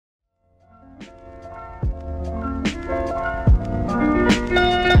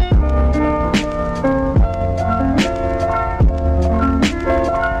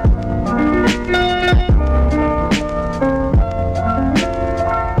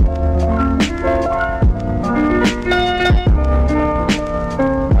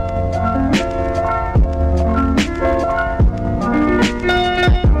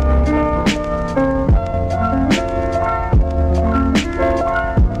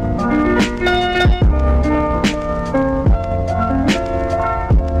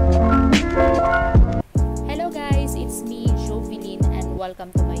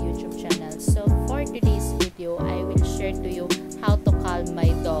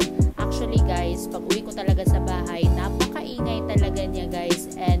talaga sa bahay. Napakaingay talaga niya guys,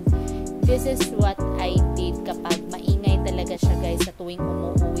 and this is what I did kapag maingay talaga siya guys sa tuwing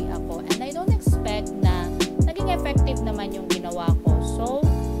umuwi ako. And I don't expect na naging effective naman yung ginawa ko. So,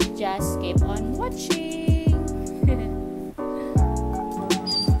 just keep on watching.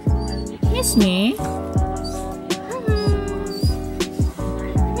 Miss me?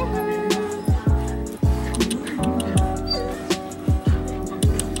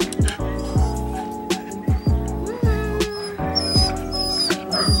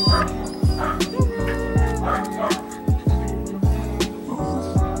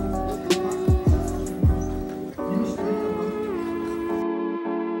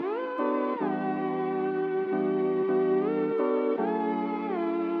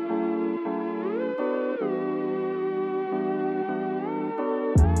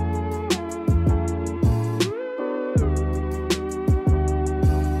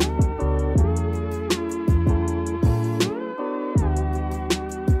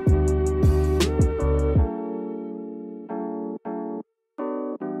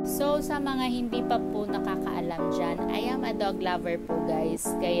 So, sa mga hindi pa po nakakaalam dyan, I am a dog lover po guys.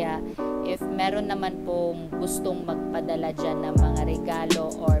 Kaya, if meron naman pong gustong magpadala dyan ng mga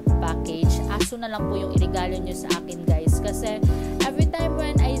regalo or package, aso na lang po yung irigalo nyo sa akin guys. Kasi, every time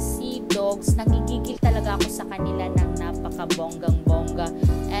when I see dogs, nagigigil talaga ako sa kanila ng napaka-bonggang-bongga.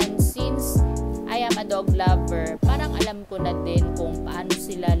 And since I am a dog lover, parang alam ko na din kung paano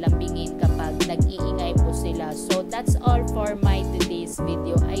sila lambingin kapag nag-iingay po sila. So, that's all for my today's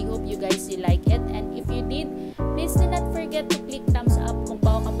video.